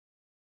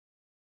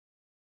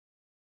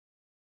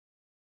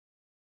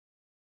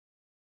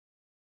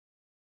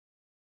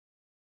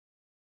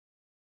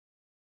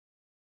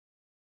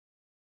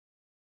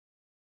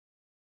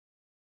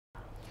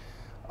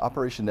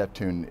Operation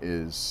Neptune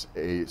is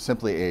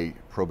simply a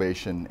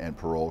probation and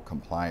parole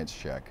compliance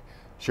check.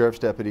 Sheriff's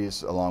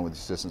deputies, along with the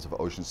assistance of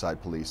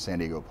Oceanside Police, San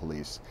Diego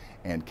Police,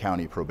 and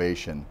County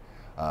Probation,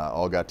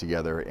 all got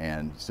together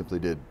and simply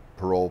did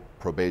parole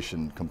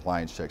probation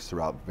compliance checks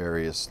throughout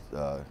various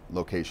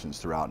locations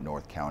throughout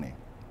North County.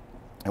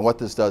 And what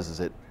this does is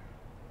it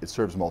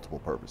serves multiple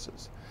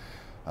purposes.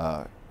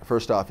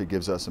 First off, it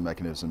gives us a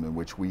mechanism in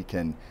which we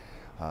can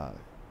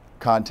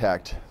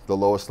contact the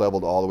lowest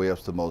level all the way up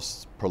to the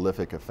most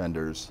prolific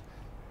offenders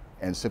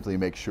and simply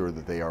make sure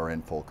that they are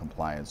in full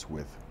compliance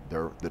with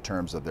the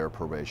terms of their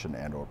probation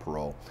and or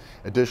parole.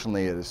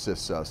 Additionally, it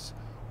assists us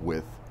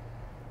with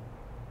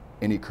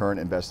any current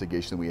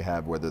investigation we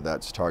have, whether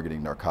that's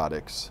targeting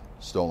narcotics,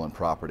 stolen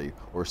property,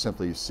 or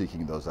simply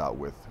seeking those out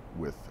with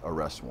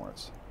arrest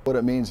warrants. What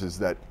it means is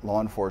that law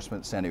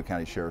enforcement, San Diego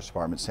County Sheriff's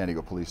Department, San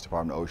Diego Police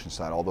Department,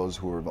 Oceanside, all those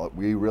who are involved,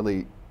 we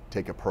really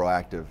take a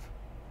proactive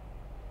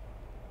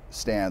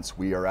stance.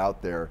 We are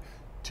out there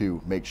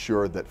to make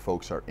sure that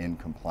folks are in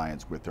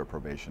compliance with their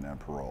probation and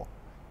parole.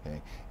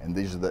 Okay? And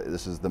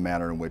this is the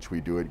manner in which we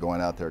do it,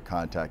 going out there,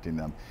 contacting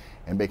them,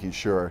 and making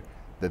sure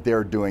that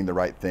they're doing the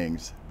right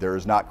things. There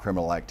is not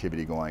criminal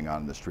activity going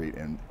on in the street,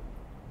 and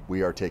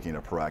we are taking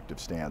a proactive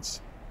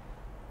stance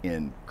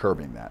in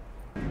curbing that.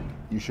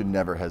 You should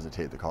never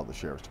hesitate to call the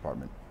Sheriff's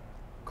Department.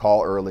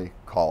 Call early,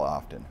 call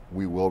often.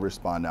 We will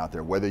respond out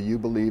there. Whether you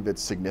believe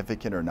it's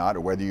significant or not,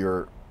 or whether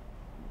you're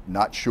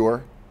not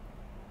sure,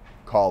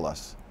 call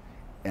us.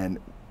 And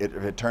if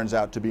it turns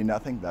out to be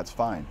nothing, that's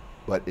fine.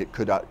 But it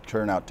could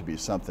turn out to be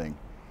something,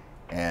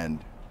 and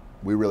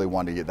we really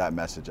want to get that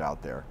message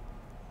out there.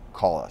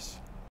 Call us.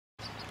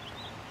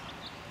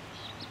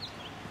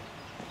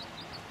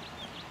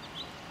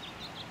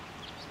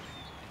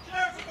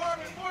 Sheriff's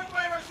Department, fourth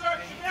waiver search,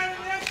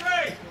 shenanigans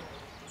entry!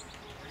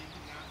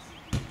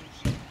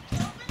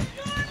 Open the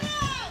door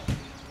now!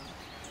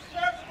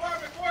 Sheriff's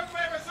Department, fourth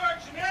waiver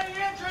search, shenanigans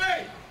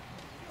entry!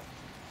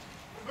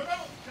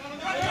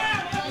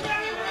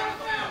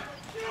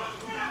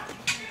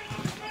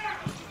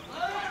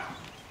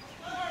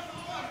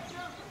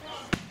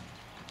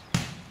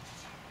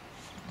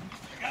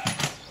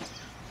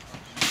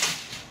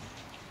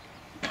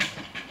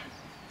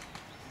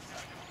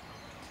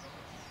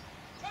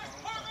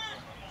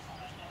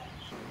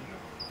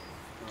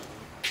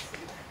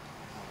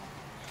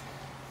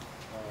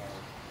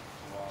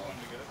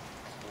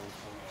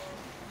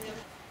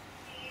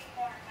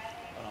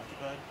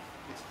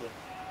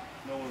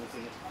 No one was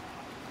in it.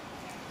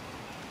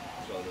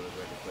 So they're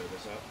ready to clear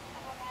this out.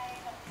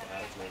 The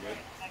attic's no good.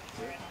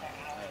 See it?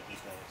 I think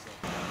that's it.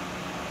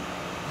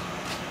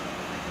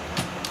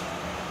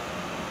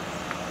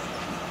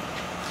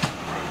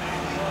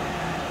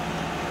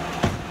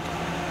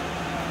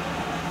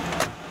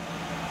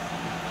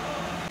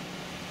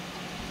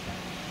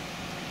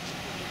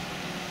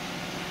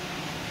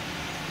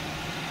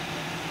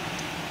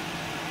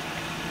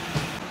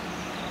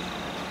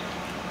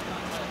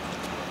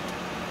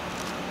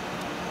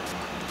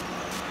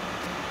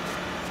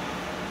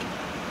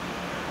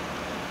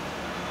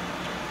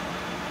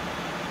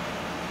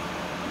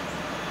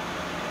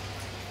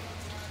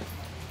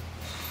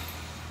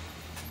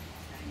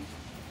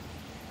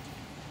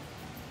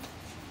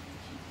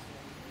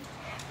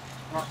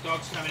 Mark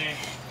dogs coming in.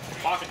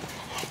 Pocket.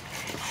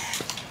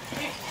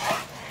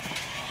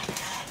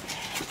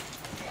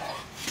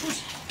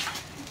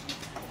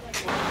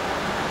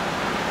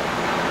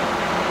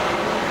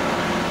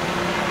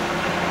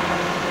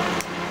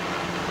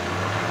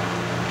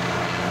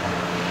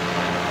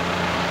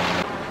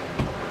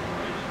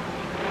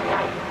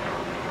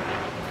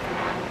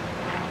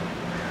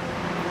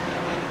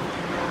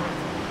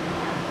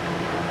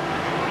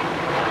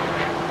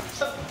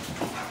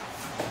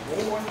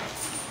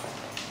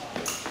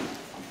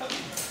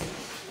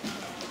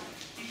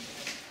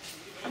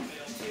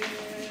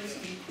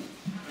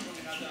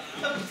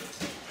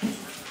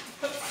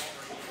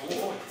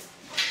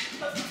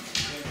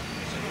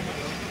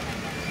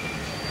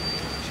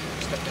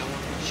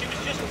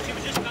 She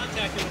was just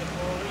contacted with a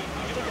parolee.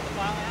 Did you look at the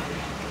file out?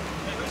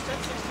 It was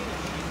 1016.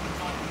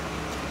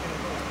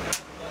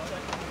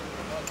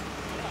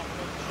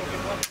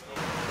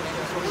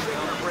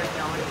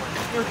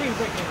 Everything's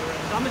breaking anyway.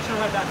 So I'm gonna turn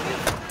right back to you.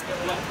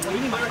 We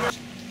need my car.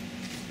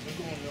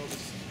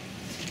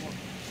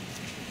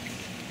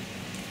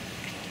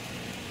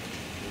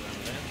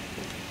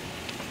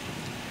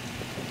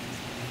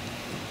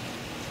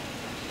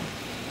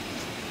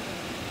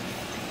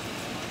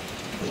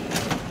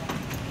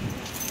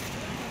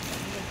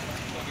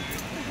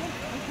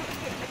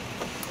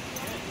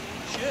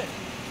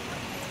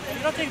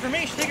 You don't take it for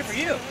me, you should take it for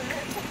you.